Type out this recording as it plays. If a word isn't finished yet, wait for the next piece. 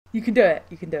You can do it.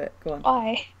 You can do it. Go on.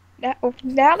 Why? Now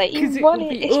that Because you it want will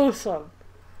be it, awesome.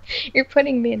 you're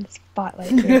putting me in the spotlight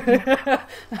here.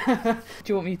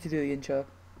 Do you want me to do the intro?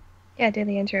 Yeah, do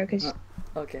the intro, because...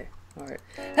 Okay. Alright.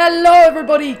 Hello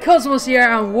everybody, Cosmos here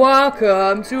and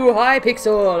welcome to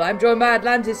Hypixel. I'm joined by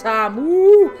Atlantis Sam.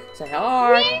 Woo! Say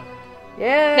hi. No.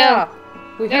 Yeah.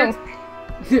 We're No.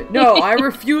 here. No, I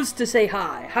refuse to say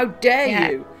hi. How dare Yeah,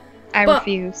 you? I But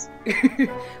refuse.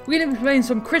 we're going to be playing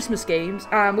some Christmas games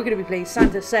and we're going to be playing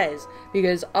Santa Says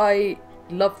because I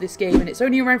love this game and it's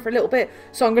only around for a little bit,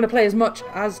 so I'm going to play as much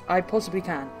as I possibly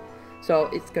can. So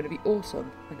it's going to be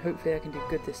awesome and hopefully I can do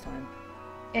good this time.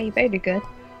 Yeah, you better do good.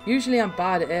 Usually I'm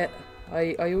bad at it.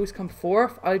 I always come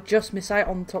fourth. I just miss out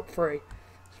on the top three.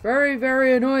 It's very,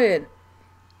 very annoying.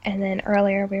 And then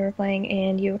earlier we were playing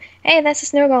and you... Hey, that's a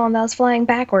snow golem that was flying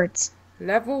backwards.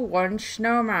 Level 1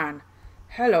 Snowman.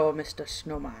 Hello, Mr.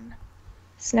 Snowman.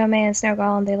 Snowman and snow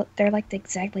golem, they're like the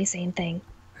exactly same thing.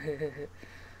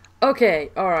 Okay,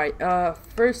 alright.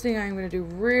 First thing I'm going to do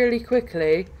really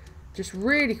quickly,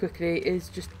 is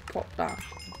just pop that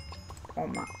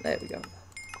on that. There we go.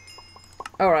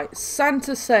 Alright,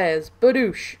 Santa Says,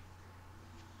 badoosh.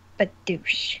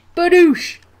 Badoosh.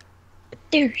 Badoosh.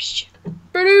 Badoosh.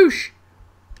 Badoosh.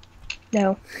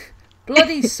 No.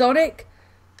 Bloody Sonic.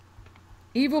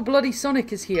 Evil Bloody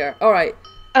Sonic is here. Alright.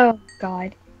 Oh,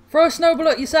 God. Throw a snowball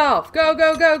at yourself. Go,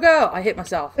 go, go, go. I hit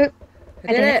myself. Oop, I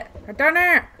did it. I done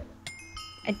it.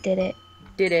 I did it.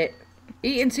 Did it.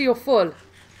 Eat until you're full.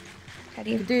 How do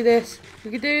We you... can do this.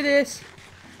 We can do this.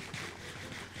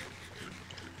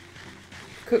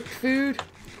 Cooked food.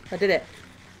 I did it.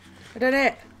 I did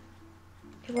it.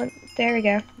 There we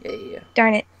go. Yeah.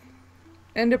 Darn it.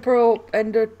 Ender pearl.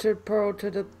 Ender to pearl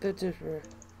to the...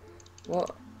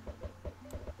 What?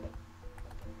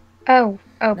 Oh,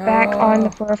 back No. on the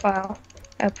profile.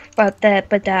 But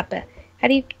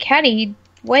how do you,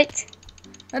 what?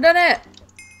 I done it.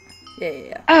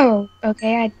 Yeah. Oh,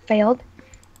 okay, I failed.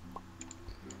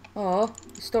 Oh,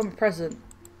 you stole my present.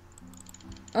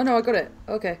 Oh no, I got it.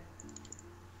 Okay.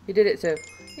 You did it too.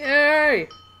 Yay!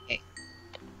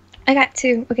 I got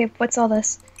two. Okay, what's all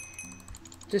this?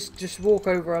 Just walk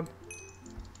over them.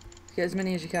 Get as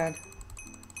many as you can.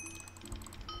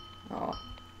 Oh.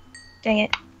 Dang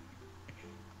it.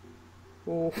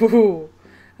 Oh,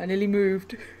 I nearly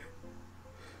moved.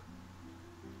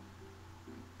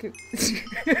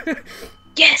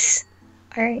 Yes!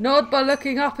 Alright. Not by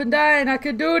looking up and down. I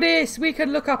can do this. We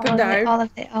can look up and down. All of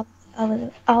it, all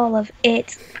of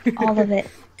it, all of it.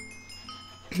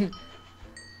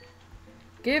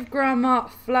 Give Grandma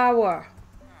flour.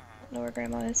 I don't know where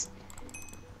Grandma is.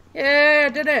 Yeah, I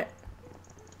did it.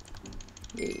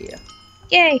 Yeah.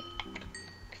 Yay!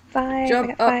 Five. I Jump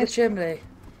got up five. the chimney.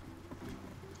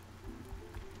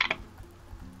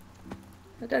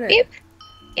 I did it. Beep. I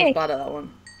was Yay! bad at that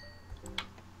one.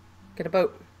 Get a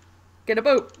boat. Get a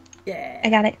boat. Yeah. I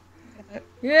got it.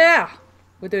 Yeah.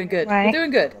 We're doing good. Why? We're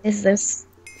doing good. What is this?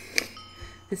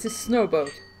 This is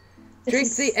Snowboat. This Drink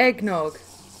is- the eggnog.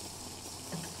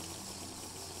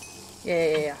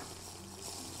 Yeah.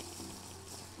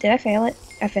 Did I fail it?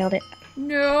 I failed it.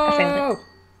 No.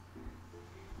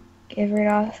 Give rid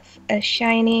off a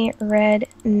shiny red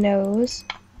nose.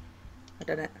 I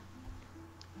done it.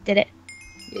 Did it.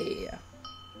 Yeah.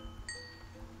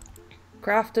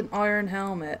 Craft an iron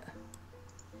helmet.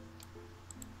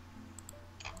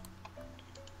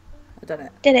 I done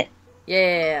it. Did it.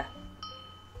 Yeah.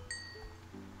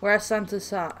 Where's Santa's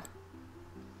hat?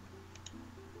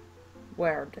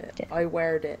 Weared it. I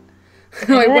weared it.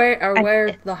 I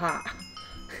wear the hat.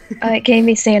 It gave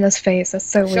me Santa's face. That's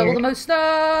so Shovel weird. the most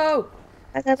snow!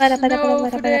 Snow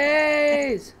for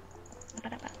days!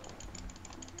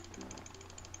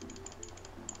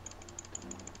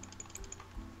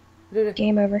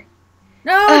 Game over.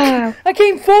 No! Oh. I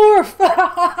came fourth!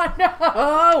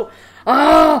 No!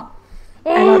 Oh!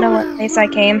 I don't know what place I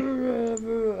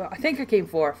came. I think I came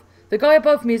fourth. The guy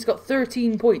above me has got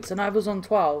 13 points and I was on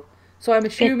 12. So I'm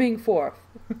assuming fourth.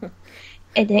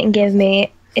 It didn't give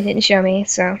me. It didn't show me.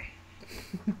 So.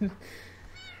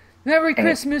 Merry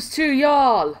Christmas to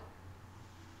y'all!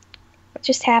 What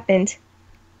just happened?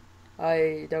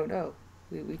 I don't know.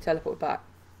 We teleport back.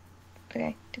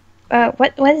 Okay.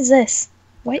 What is this?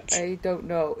 What? I don't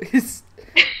know.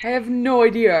 I have no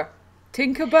idea.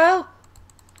 Tinkerbell?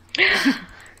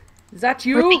 Is that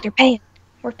We're you? Peter Pan.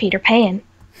 We're Peter Pan.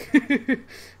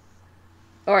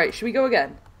 Alright, should we go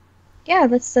again? Yeah,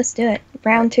 let's do it.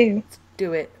 Round two.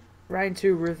 Do it. Round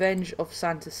 2, Revenge of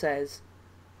Santa Says.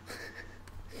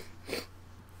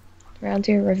 Round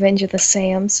two. Revenge of the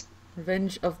Sams.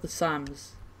 Revenge of the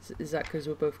Sams. Is that because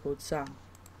we're both called Sam?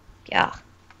 Yeah.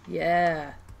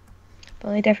 Yeah. The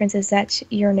only difference is that's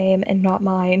your name and not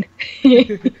mine.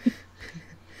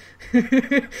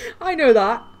 I know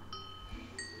that.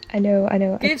 I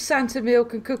know. Give Santa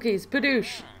milk and cookies.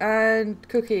 Badoosh and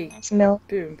cookie. There's milk.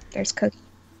 Boom. There's cookie.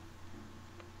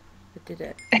 I did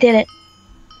it. I did it.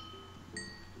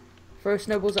 Throw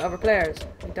snowballs at other players.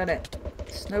 We've done it.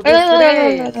 Snowballs for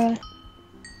days.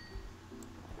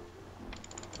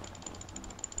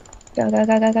 Go, go,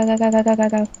 go, go, go, go, go, go, go, go,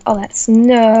 go. All that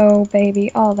snow, baby.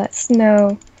 All that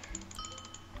snow.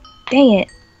 Dang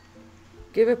it.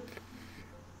 Give it.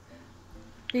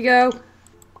 Here you go.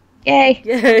 Yay.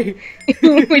 Yay.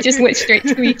 We just went straight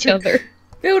to each other.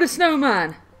 Build a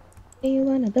snowman. Do you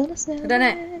want to build a snowman? I done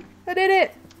it. I did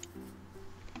it.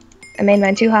 I made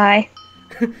mine too high.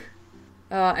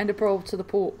 Ender pearl to the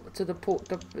port.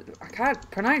 I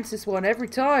can't pronounce this one every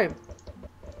time.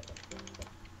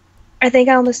 I think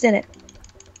I almost did it.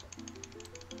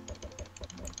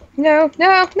 No.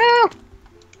 I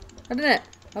did it.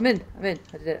 I'm in. I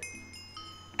did it.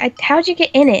 How'd you get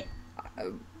in it?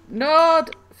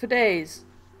 Nod for days.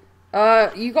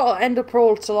 You got to ender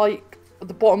pearl to like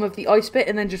the bottom of the ice bit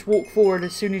and then just walk forward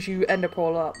as soon as you ender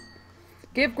pearl up.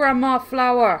 Give Grandma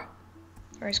flour.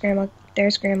 Where's Grandma?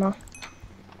 There's Grandma.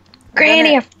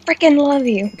 Granny, I freaking love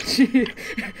you.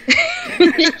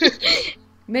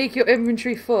 Make your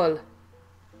inventory full.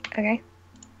 Okay.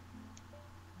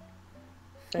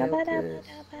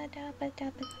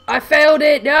 I failed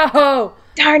it. No.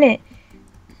 Darn it.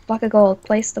 Block of gold.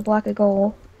 Place the block of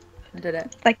gold. I did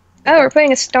it. Like, oh, we're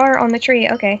putting a star on the tree.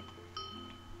 Okay.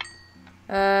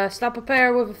 Slap a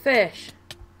player with a fish.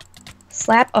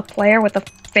 Slap a player with a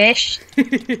fish?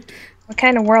 What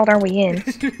kind of world are we in?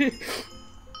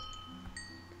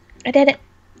 I did it.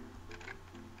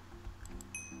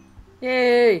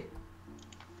 Yay.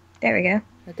 There we go.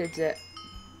 I did it.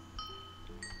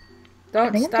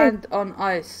 Don't stand on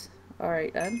ice.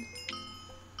 Alright then.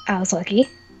 I was lucky.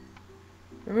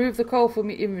 Remove the coal from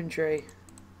your inventory.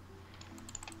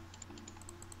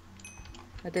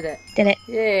 I did it. Did it.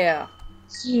 Yeah.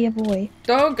 Yeah, boy.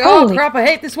 Don't go. Oh, crap, I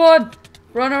hate this one.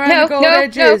 Run around the gold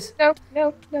edges.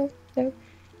 No.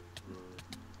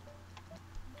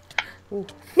 Ooh.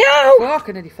 No! Fuck,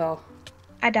 I nearly fell.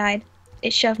 I died.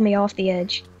 It shoved me off the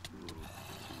edge.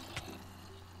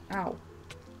 Ow.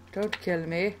 Don't kill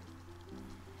me.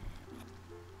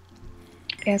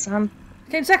 Yes, I'm...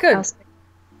 Came second!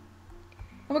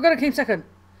 Oh my god, I came second.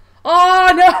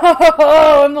 Oh no!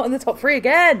 I'm not in the top 3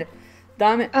 again!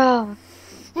 Damn it. Oh.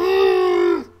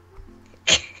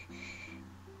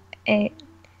 Hey.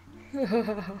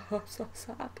 I'm so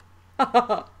sad.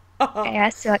 Hey, I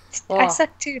suck. Oh. I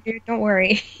suck too, dude. Don't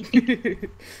worry.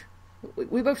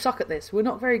 We both suck at this. We're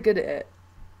not very good at it.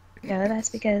 No, that's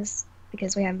because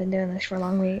we haven't been doing this for a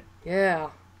long week. Yeah,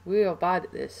 we are bad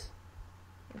at this.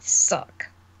 We suck.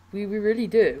 We really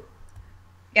do.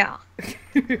 Yeah.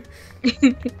 Got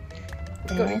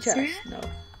any chest? No,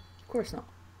 of course not.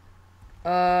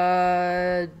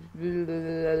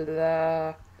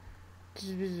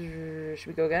 Should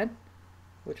we go again?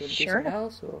 Which one? Sure. Do something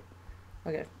else? Or...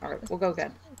 Okay, alright, we'll go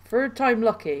again. 3rd time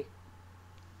lucky.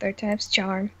 3rd time's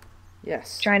charm.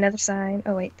 Yes. Try another sign.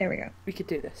 Oh wait, there we go. We could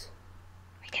do this.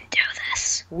 We can do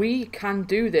this. We can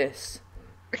do this.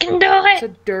 We can do It's it!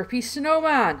 a derpy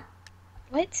snowman.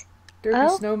 What?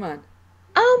 Derpy snowman.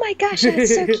 Oh my gosh,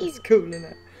 that's so cute. It's cool, isn't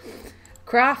it?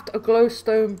 Craft a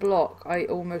glowstone block. I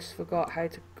almost forgot how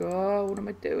to go. What am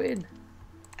I doing?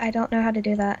 I don't know how to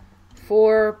do that.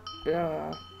 4.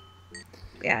 Yeah,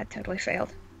 I totally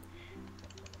failed.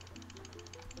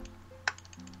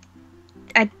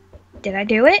 Did I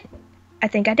do it? I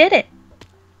think I did it.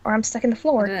 Or I'm stuck in the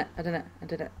floor. I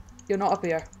did it. You're not up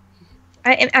here.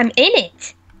 I'm in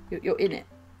it. You're in it.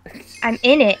 I'm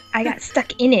in it. I got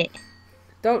stuck in it.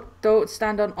 Don't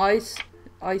stand on ice.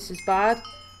 Ice is bad.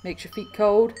 Makes your feet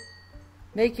cold.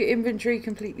 Make your inventory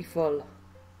completely full.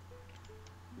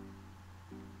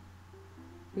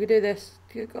 We can do this.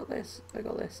 You got this. I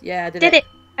got this. Yeah, I did it.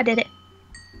 I did it.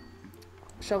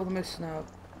 Shovel the most snow.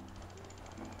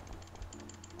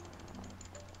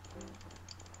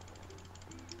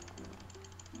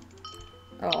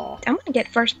 Oh. I'm gonna get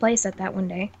 1st place at that one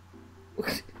day.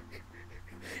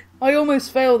 I almost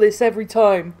fail this every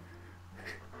time.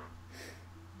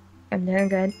 I'm doing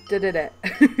good. Did it.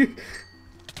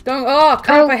 Don't. Oh,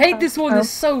 crap. I hate this one. It's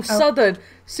so sudden.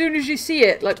 As soon as you see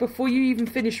it, like before you even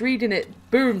finish reading it,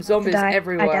 boom, zombies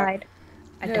everywhere.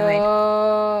 I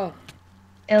died.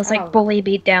 It was like bully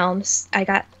beatdowns. I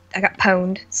got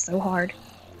pwned so hard.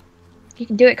 You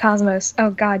can do it, Cosmos. Oh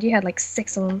god, you had like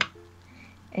 6 of them.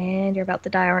 And you're about to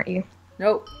die, aren't you?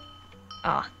 Nope.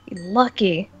 Ah, you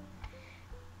lucky.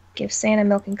 Give Santa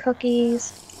milk and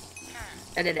cookies.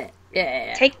 I did it.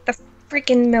 Yeah. Take the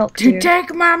freaking milk, dude.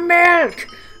 Take my milk!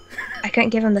 I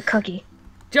couldn't give him the cookie.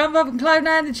 Jump up and climb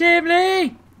down the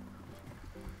chimney!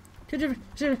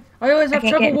 I always have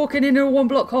trouble walking into a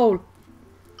 1-block hole.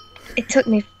 It took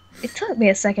me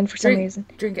a second for some reason.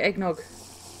 Drink eggnog.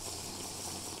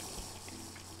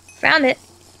 Found it.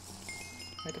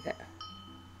 I did it.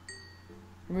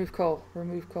 Remove coal.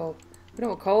 Remove coal. You know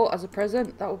what, coal as a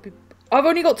present? That would be... I've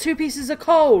only got 2 pieces of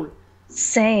coal!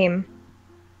 Same.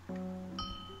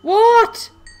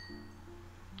 What?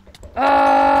 No.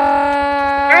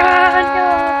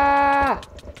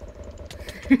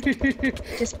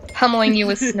 Just pummeling you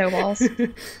with snowballs.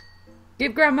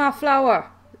 Give Grandma a flower.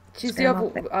 She's the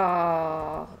other...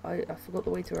 I forgot the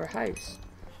way to her house.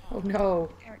 Oh no.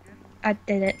 I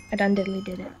did it. I done diddly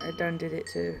did it. I done did it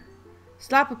too.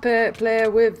 Slap a player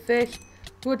with fish.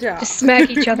 Good job. Just smack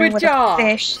each other with a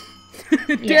fish.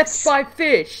 Death by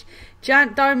fish.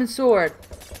 Giant diamond sword.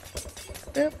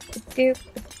 Boop, doop,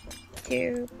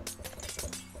 doop.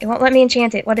 It won't let me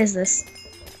enchant it. What is this?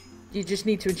 You just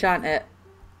need to enchant it.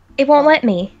 It won't let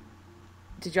me.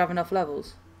 Did you have enough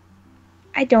levels?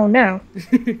 I don't know.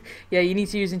 Yeah, you need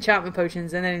to use enchantment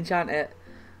potions and then enchant it.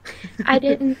 I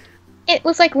didn't. It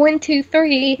was like 1, 2,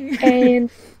 3,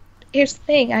 and here's the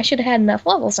thing. I should have had enough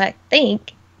levels, I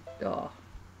think. Oh.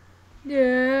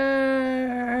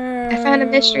 Yeah. I found a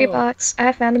mystery box.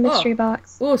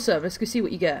 Awesome. Let's go see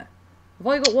what you get. Have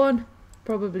I got one?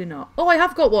 Probably not. Oh, I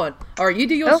have got one. Alright, you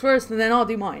do yours first and then I'll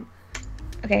do mine.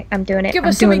 Okay, I'm doing it. Give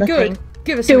us something good.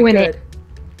 Give us something good.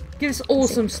 Give us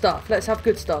awesome stuff. Let's have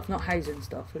good stuff, not housing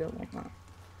stuff. We don't want that.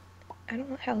 I don't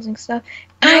want housing stuff.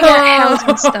 I got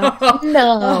housing stuff.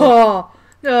 No. Oh,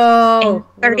 no.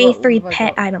 And 33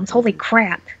 pet items. Holy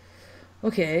crap.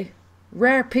 Okay.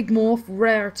 Rare pigmorph,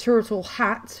 rare turtle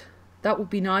hat. That would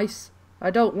be nice. I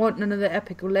don't want none of the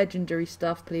epic or legendary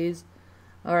stuff, please.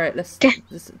 Alright, let's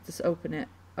open it.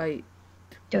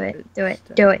 Do it.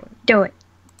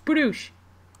 Badoosh.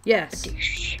 Yes.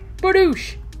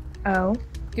 Badoosh. Oh.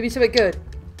 Give me something good.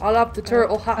 I'll have the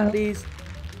turtle hat, please.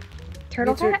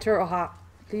 Turtle hat? Turtle hat,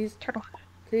 please. Turtle hat.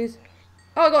 Please.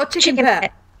 Oh, I got a chicken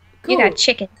pet. Cool. You got a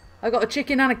chicken. I got a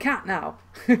chicken and a cat now.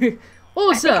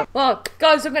 Awesome. Well,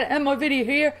 guys, I'm going to end my video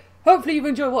here. Hopefully you've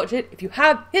enjoyed watching it. If you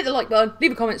have, hit the like button,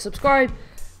 leave a comment, subscribe.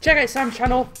 Check out Sam's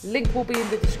channel. Link will be in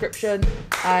the description.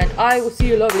 And I will see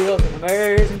you lovely, awesome,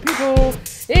 amazing people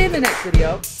in the next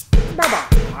video. Bye-bye.